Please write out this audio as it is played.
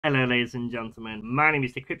Hello ladies and gentlemen, my name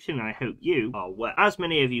is Decryption and I hope you are well. As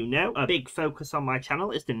many of you know, a big focus on my channel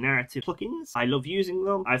is the narrative plugins. I love using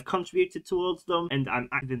them, I've contributed towards them, and I'm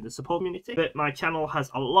active in the support community. But my channel has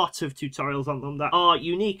a lot of tutorials on them that are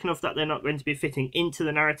unique enough that they're not going to be fitting into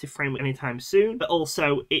the narrative framework anytime soon, but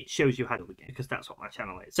also it shows you how to begin, because that's what my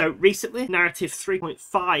channel is. So recently, narrative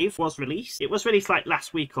 3.5 was released. It was released like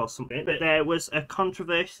last week or something, but there was a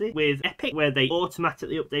controversy with Epic where they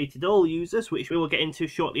automatically updated all users, which we will get into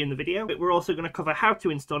shortly in the video. But we're also going to cover how to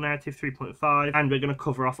install narrative 3.5, and we're going to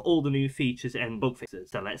cover off all the new features and bug fixes.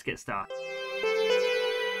 So let's get started.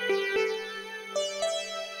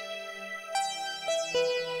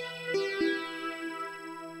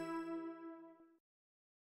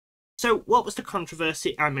 So what was the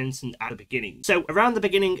controversy I mentioned at the beginning? So around the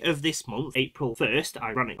beginning of this month, April 1st,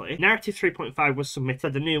 ironically, narrative 3.5 was submitted for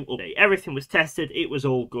the new update. Everything was tested, it was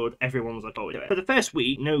all good, everyone was like, oh, for the first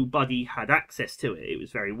week, nobody had access to it. It was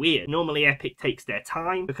very weird. Normally Epic takes their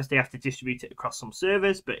time because they have to distribute it across some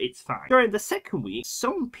servers, but it's fine. During the second week,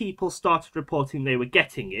 some people started reporting they were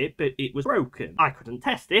getting it, but it was broken. I couldn't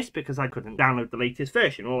test this because I couldn't download the latest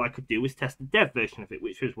version. All I could do was test the dev version of it,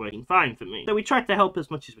 which was working fine for me. So we tried to help as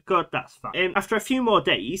much as we could. That's fine. After a few more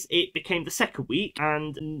days, it became the second week,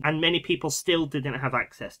 and many people still didn't have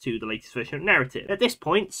access to the latest version of narrative. At this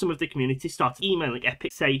point, some of the community started emailing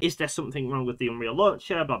Epic, say, is there something wrong with the Unreal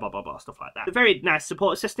Launcher, blah blah blah blah, stuff like that. The very nice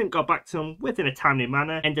support assistant got back to them within a timely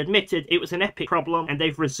manner and admitted it was an Epic problem and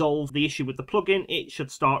they've resolved the issue with the plugin. It should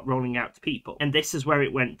start rolling out to people, and this is where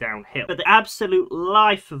it went downhill. But the absolute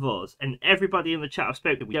life of us and everybody in the chat I've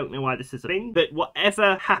spoken, we don't know why this is a thing, but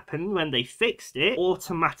whatever happened when they fixed it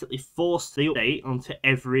automatically forced the update onto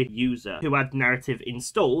every user who had narrative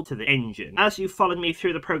installed to the engine. As you followed me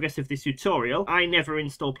through the progress of this tutorial, I never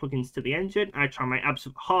install plugins to the engine. I try my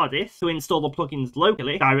absolute hardest to install the plugins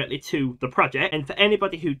locally directly to the project, and for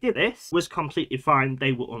anybody who did this was completely fine.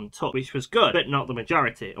 They were untouched, which was good, but not the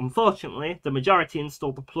majority. Unfortunately, the majority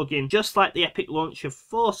installed the plugin just like the Epic launcher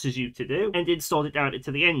forces you to do and installed it directly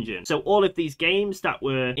to the engine. So all of these games that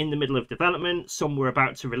were in the middle of development, some were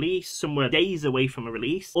about to release, some were days away from a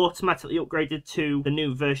release, automatically upgraded to the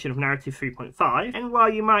new version of narrative 3.5. And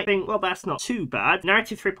while you might think, well, that's not too bad,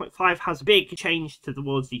 narrative 3.5 has a big change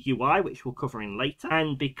towards the UI, which we'll cover in later,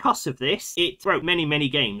 and because of this it broke many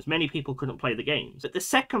games. Many people couldn't play the games. But the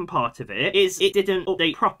second part of it is it didn't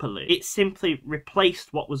update properly. It simply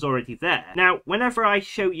replaced what was already there. Now, whenever I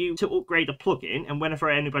show you to upgrade a plugin, and whenever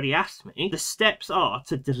anybody asks me, the steps are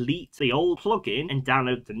to delete the old plugin and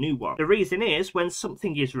download the new one. The reason is, when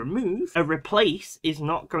something is removed, a replace is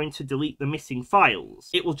not going to delete the missing files.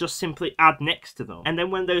 It will just simply add next to them, and then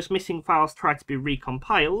when those missing files try to be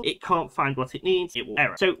recompiled, it can't find what it needs, it will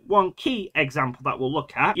error. So one key example that we'll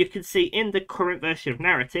look at, you can see in the current version of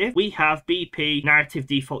narrative we have BP narrative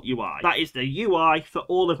default UI. That is the UI for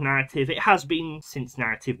all of narrative. It has been since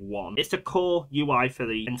narrative 1. It's the core UI for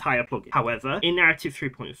the entire plugin. However, in narrative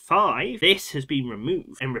 3.5 this has been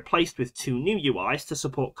removed and replaced with two new UIs to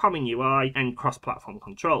support common UI and cross-platform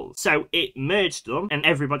controls. So it merged them and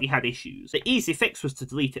everybody had issues. The easy fix was to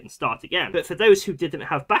delete it and start again, but for those who didn't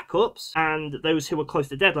have backups and those who were close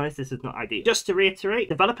to deadlines, this is not ideal. Just to reiterate,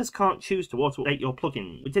 developers can't choose to auto-update your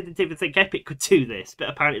plugin. We didn't even think Epic could do this, but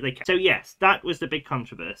apparently they can. So yes, that was the big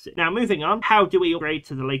controversy. Now moving on, how do we upgrade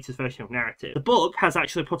to the latest version of narrative? The bug has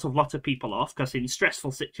actually put a lot of people off, because in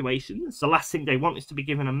stressful situations, the last thing they want is to be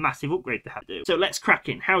given a massive upgrade to have to do. So let's crack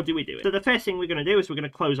in. How do we do it? So the first thing we're going to do is we're going to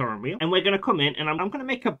close our Unreal, and we're going to come in, and I'm going to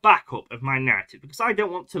make a backup of my narrative, because I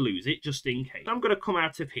don't want to lose it just in case. So I'm going to come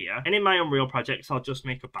out of here, and in my Unreal projects I'll just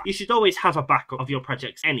make a backup. You should always have a backup of your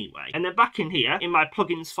projects anyway. And then back in here, in my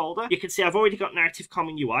plugins folder, you can see I've already got narrative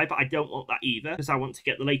common UI, but I don't want that either, because I want to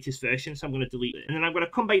get the latest version, so I'm going to delete it. And then I'm going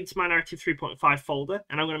to come back into my narrative 3.5 folder,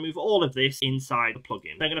 and I'm going to move all of this inside the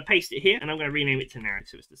plugin. So I'm going to paste it here, and I'm going to rename it to narrative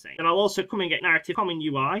so it's the same. And I'll also come and get narrative common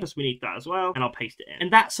UI, because we need that as well, and I'll paste it in.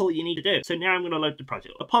 And that's all you need to do. So now I'm going to load the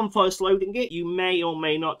project. Upon first loading it, you may or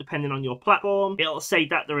may not, depending on your platform, it'll say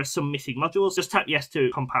that there are some missing modules. Just tap yes to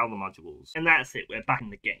compile the modules. And that's it, we're back in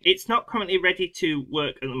the game. It's not currently ready to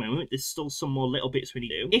work at the moment. There's still some more little bits we need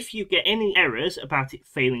to do. If you get any errors about it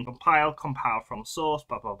failing compile from source,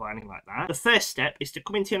 blah blah blah, anything like that, the first step is to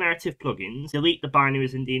come into your narrative plugins, delete the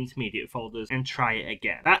binaries in the intermediate folders, and try it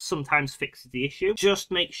again. That sometimes fixes the issue.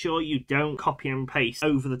 Just make sure you don't copy and paste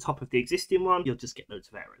over the top of the existing one. You'll just get loads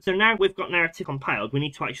of errors. So now we've got narrative compiled, we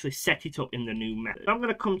need to actually set it up in the new method. So I'm going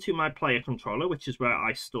to come to my player controller, which is where where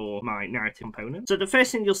I store my narrative component. So the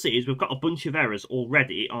first thing you'll see is we've got a bunch of errors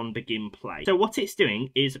already on begin play. So what it's doing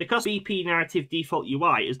is, because BP narrative default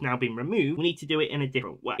UI has now been removed, we need to do it in a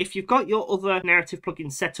different way. If you've got your other narrative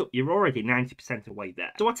plugin set up, you're already 90% of the way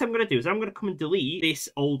there. So what I'm going to do is I'm going to come and delete this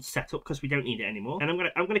old setup because we don't need it anymore. And I'm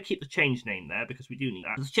going to keep the change name there because we do need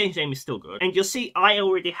that. The change name is still good. And you'll see I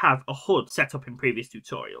already have a HUD set up in previous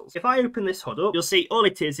tutorials. If I open this HUD up, you'll see all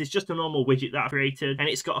it is just a normal widget that I've created, and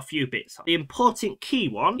it's got a few bits on. The important key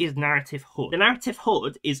one is narrative HUD. The narrative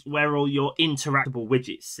HUD is where all your interactable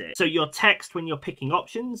widgets sit. So your text, when you're picking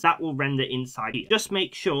options, that will render inside here. Just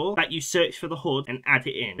make sure that you search for the HUD and add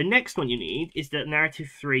it in. The next one you need is the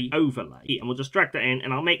narrative 3 overlay. And we'll just drag that in,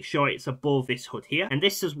 and I'll make sure it's above this HUD here. And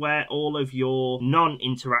this is where all of your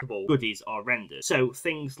non-interactable goodies are rendered. So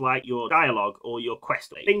things like your dialogue or your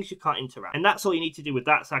quest, things you can't interact. And that's all you need to do with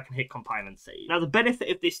that, so I can hit compile and save. Now the benefit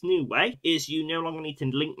of this new way is you no longer need to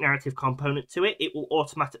link narrative component to it. It will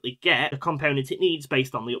automatically get the component it needs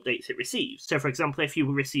based on the updates it receives. So for example, if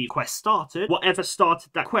you receive quest started, whatever started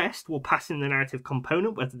that quest will pass in the narrative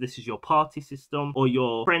component, whether this is your party system or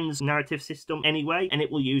your friend's narrative system anyway, and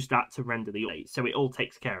it will use that to render the update. So it all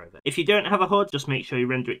takes care of it. If you don't have a HUD, just make sure you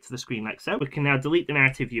render it to the screen like so. We can now delete the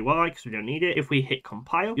narrative UI because we don't need it. If we hit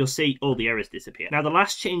compile, you'll see all the errors disappear. Now the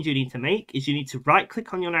last change you need to make is you need to right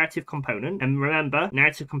click on your narrative component, and remember,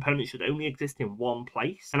 narrative component should only exist in one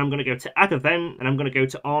place. And I'm going to go to add event, and I'm going to go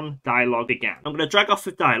to on dialogue again. I'm going to drag off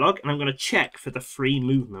of dialogue, and I'm going to check for the free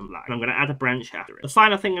movement lag, and I'm going to add a branch after it. The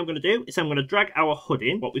final thing I'm going to do is I'm going to drag our HUD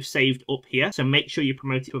in, what we've saved up here, so make sure you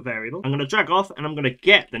promote it to a variable. I'm going to drag off, and I'm going to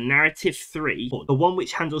get the narrative 3 HUD, the one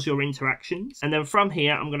which handles your interactions, and then from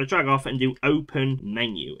here I'm going to drag off and do open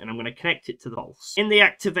menu, and I'm going to connect it to the false. In the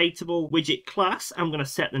activatable widget class, I'm going to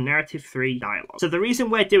set the narrative 3 dialogue. So the reason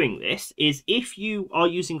we're doing this is if you are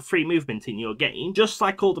using free movement in your game, just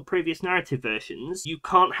like all the previous narrative versions, you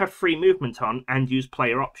can't have free movement on and use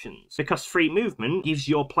player options, because free movement gives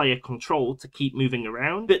your player control to keep moving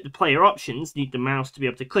around, but the player options need the mouse to be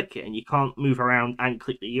able to click it, and you can't move around and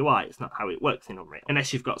click the UI. It's not how it works in Unreal,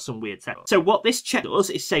 unless you've got some weird setup. So what this check does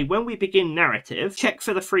is say when we begin narrative, check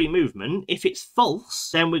for the free movement. If it's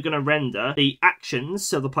false, then we're going to render the actions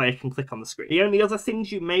so the player can click on the screen. The only other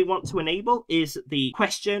things you may want to enable is the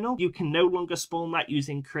quest journal. You can no longer spawn that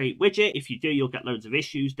using create widget. If you do, you'll get loads of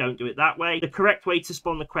issues. Don't do it that way. The correct way to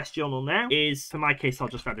spawn the quest journal now is, for my case, I'll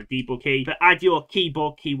just add a debug key, but add your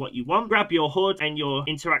keyboard key what you want, grab your HUD and your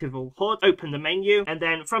interactable HUD, open the menu, and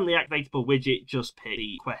then from the activatable widget, just pick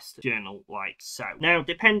the quest journal like so. Now,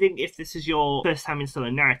 depending if this is your first time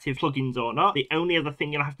installing narrative plugins or not, the only other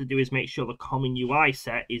thing you'll have to do is make sure the common UI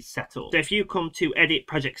set is set up. So if you come to edit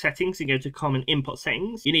project settings and go to common input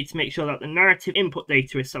settings, you need to make sure that the narrative input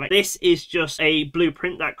data is selected. This is just a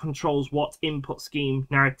blueprint that controls what input scheme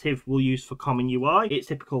narrative will use for common UI. It's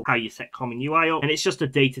typical how you set common UI up, and it's just a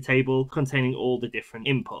data table containing all the different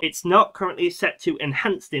inputs. It's not currently set to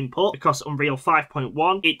enhanced input because Unreal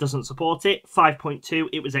 5.1 it doesn't support it. 5.2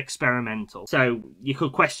 it was experimental. So you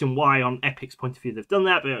could question why on Epic's point of view they've done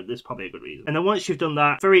that, but there's probably a good reason. And then once you've done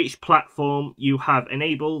that, for each platform you have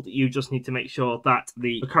enabled, you just need to make sure that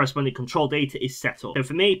the corresponding control data is set up. So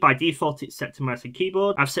for me, by default, it's set to mouse and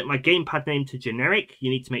keyboard. I've set my gamepad name to generic. You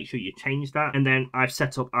need to make sure you change that. And then I've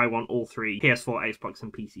set up, I want all three PS4, Xbox,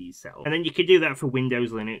 and PCs set up. And then you can do that for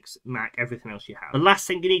Windows, Linux, Mac, everything else you have. The last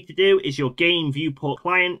thing you need to do is your game viewport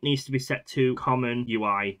client needs to be set to common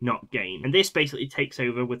UI, not game. And this basically takes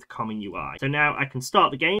over with common UI. So now I can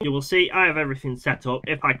start the game. You will see I have everything set up.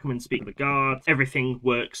 If I come and speak to the guard, everything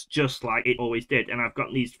works just like it always did. And I've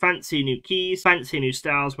got these fancy new keys, fancy new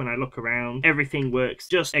styles when I look around. Everything works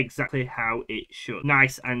just exactly how it should.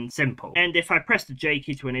 Nice and simple. And if I press the J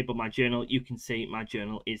key to enable my journal, you can see my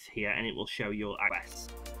journal is here and it will show your address.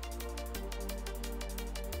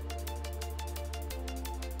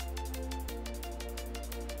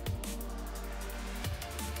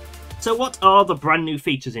 So what are the brand new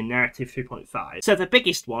features in Narrative 3.5? So the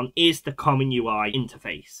biggest one is the Common UI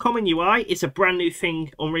interface. Common UI is a brand new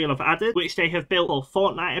thing Unreal have added, which they have built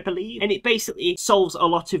for Fortnite, I believe, and it basically solves a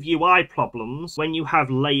lot of UI problems when you have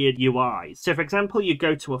layered UIs. So for example, you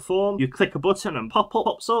go to a form, you click a button and pop-up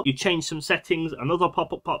pops up, you change some settings, another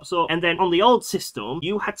pop-up pops up, and then on the old system,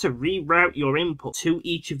 you had to reroute your input to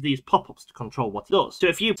each of these pop-ups to control what it does.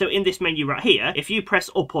 So in this menu right here, if you press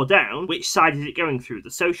up or down, which side is it going through? The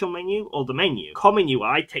social menu menu or the menu. Common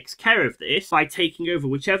UI takes care of this by taking over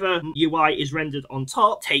whichever UI is rendered on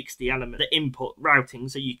top, takes the element, the input routing,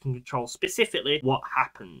 so you can control specifically what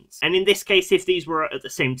happens. And in this case, if these were at the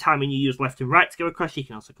same time and you use left and right to go across, you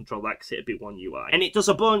can also control that because it'd be one UI. And it does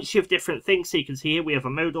a bunch of different things. So you can see here we have a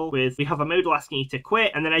modal asking you to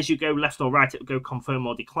quit, and then as you go left or right, it will go confirm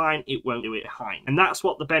or decline. It won't do it behind. And that's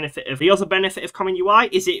what the benefit of the other benefit of Common UI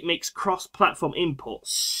is. It makes cross-platform input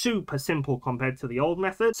super simple compared to the old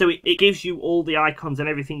method. So it gives you all the icons and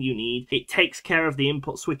everything you need. It takes care of the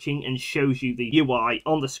input switching and shows you the UI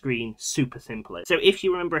on the screen super simply. So if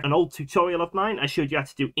you remember an old tutorial of mine, I showed you how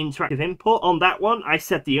to do interactive input. On that one, I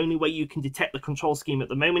said the only way you can detect the control scheme at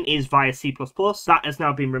the moment is via C++. That has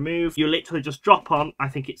now been removed. You literally just drop on, I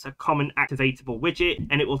think it's a common activatable widget,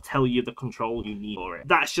 and it will tell you the control you need for it.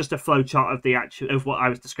 That's just a flowchart of what I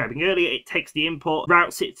was describing earlier. It takes the input,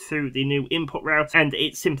 routes it through the new input route, and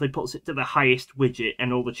it simply puts it to the highest widget,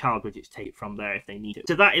 and all the child widgets take it from there if they need it.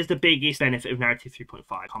 So that is the biggest benefit of Narrative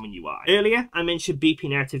 3.5 Common UI. Earlier, I mentioned BP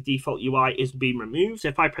Narrative Default UI is being removed. So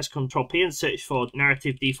if I press Ctrl P and search for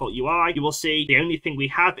Narrative Default UI, you will see the only thing we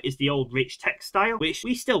have is the old rich text style, which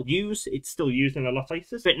we still use. It's still used in a lot of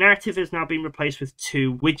places, but Narrative has now been replaced with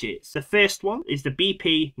two widgets. The first one is the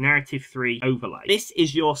BP Narrative 3 overlay. This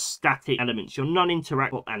is your static elements, your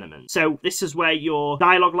non-interactable elements. So this is where your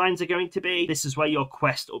dialogue lines are going to be. This is where your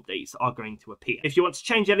quest updates are going to appear. If you want to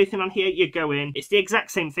change anything on here, you go in. It's the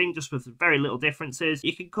exact same thing, just with very little differences.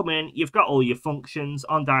 You can come in, you've got all your functions.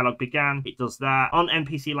 On dialogue began, it does that. On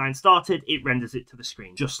NPC line started, it renders it to the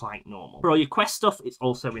screen, just like normal. For all your quest stuff, it's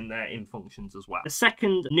also in there in functions as well. The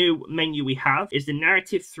second new menu we have is the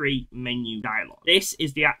Narrative 3 menu dialogue. This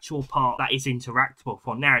is the actual part that is interactable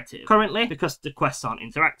for Narrative. Currently, because the quests aren't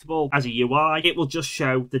interactable as a UI, it will just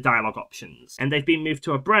show the dialogue options. And they've been moved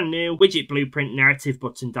to a brand new widget blueprint narrative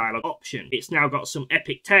button dialogue option. It's now got some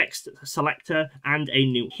epic text, a selector, and a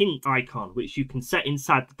new hint icon, which you can set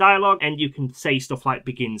inside the dialogue, and you can say stuff like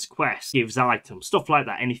begins quest, gives items, stuff like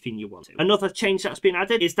that, anything you want to. Another change that's been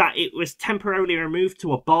added is that it was temporarily removed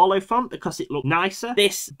to a Barlow font because it looked nicer.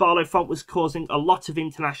 This Barlow font was causing a lot of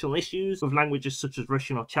international issues with languages such as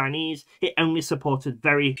Russian or Chinese. It only supported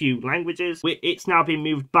very few languages. It's now been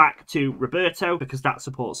moved back to Roberto because that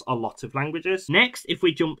supports a lot of languages. Next, if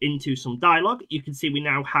we jump into some dialogue, you can see we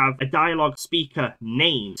now have a dialogue speaker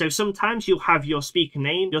name. So sometimes you'll have your speaker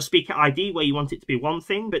name, your speaker ID where you want it to be one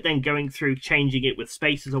thing, but then going through changing it with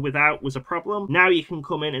spaces or without was a problem. Now you can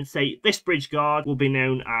come in and say this bridge guard will be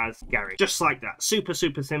known as Gary. Just like that. Super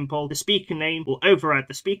simple. The speaker name will override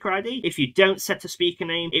the speaker ID. If you don't set a speaker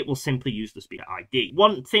name, it will simply use the speaker ID.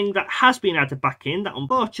 One thing that has been added back in that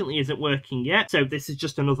unfortunately isn't working yet, so this is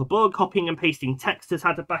just another bug, copying and pasting text has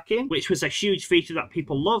added back in, which was a huge feature that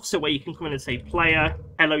people love. So where you can come in and say player,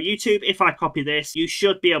 hello YouTube, if I copy this, you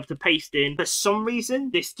should be able to paste in. For some reason,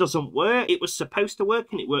 this doesn't work. It was supposed to work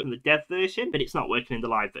and it worked in the dev version, but it's not working in the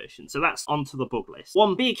live version. So that's onto the bug list.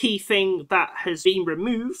 One big key thing that has been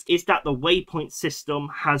removed is that the waypoint system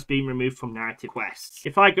has been removed from narrative quests.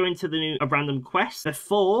 If I go into the new random quest,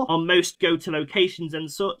 before on most go-to locations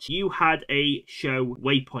and such, you had a show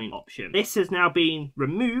waypoint option. This has now been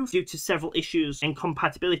removed due to several issues and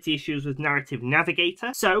compatibility issues with Narrative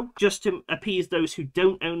Navigator. So just to appease those who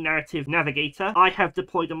don't own Narrative Navigator, I have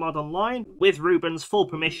deployed a mod online with Ruben's full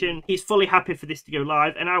permission. He's fully happy for this to go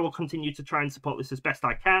live, and I will continue to try and support this as best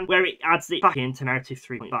I can, where it adds it back into Narrative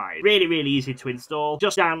 3.5. Really easy to install.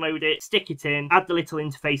 Just download it, stick it in, add the little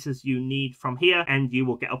interfaces you need from here, and you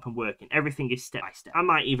will get up and working. Everything is step by step. I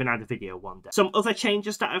might even add a video one day. Some other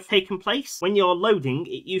changes that have taken place. When you're loading,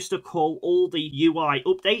 it used to call all the UI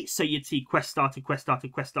updates, so you'd see quest started, quest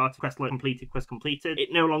started, quest started, quest completed, quest completed. It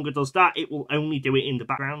no longer does that. It will only do it in the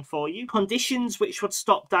background for you. Conditions which would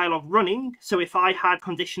stop dialogue running. So if I had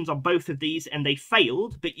conditions on both of these and they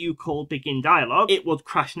failed, but you called begin dialogue, it would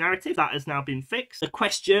crash narrative. That has now been fixed. The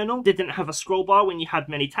quest journal didn't have a scroll bar when you had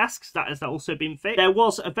many tasks. That has also been fixed. There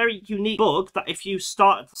was a very unique bug that if you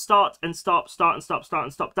start and stop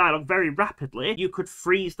dialogue very rapidly, you could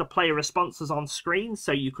freeze the player responses on screen,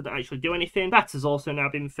 so you couldn't actually do anything. That has also now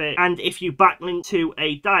been fixed. And if you backlink to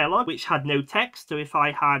a dialogue which had no text, so if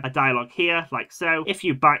I had a dialogue here like so, if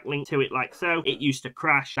you backlink to it like so, it used to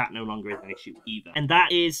crash. That no longer is an issue either. And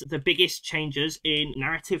that is the biggest changes in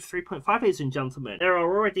Narrative 3.5, ladies and gentlemen. There are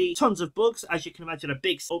already tons of bugs. As you can imagine, a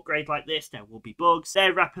big upgrade like this, there will be bugs.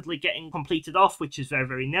 They're rapidly getting completed off, which is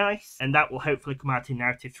very nice, and that will hopefully come out in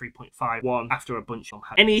Narrative 3.5.1 after a bunch of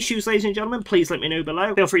them. Any issues, ladies and gentlemen, please let me know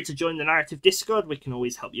below. Feel free to join the Narrative Discord. We can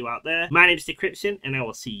always help you out there. My name is Decryption, and I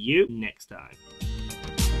will see you next time.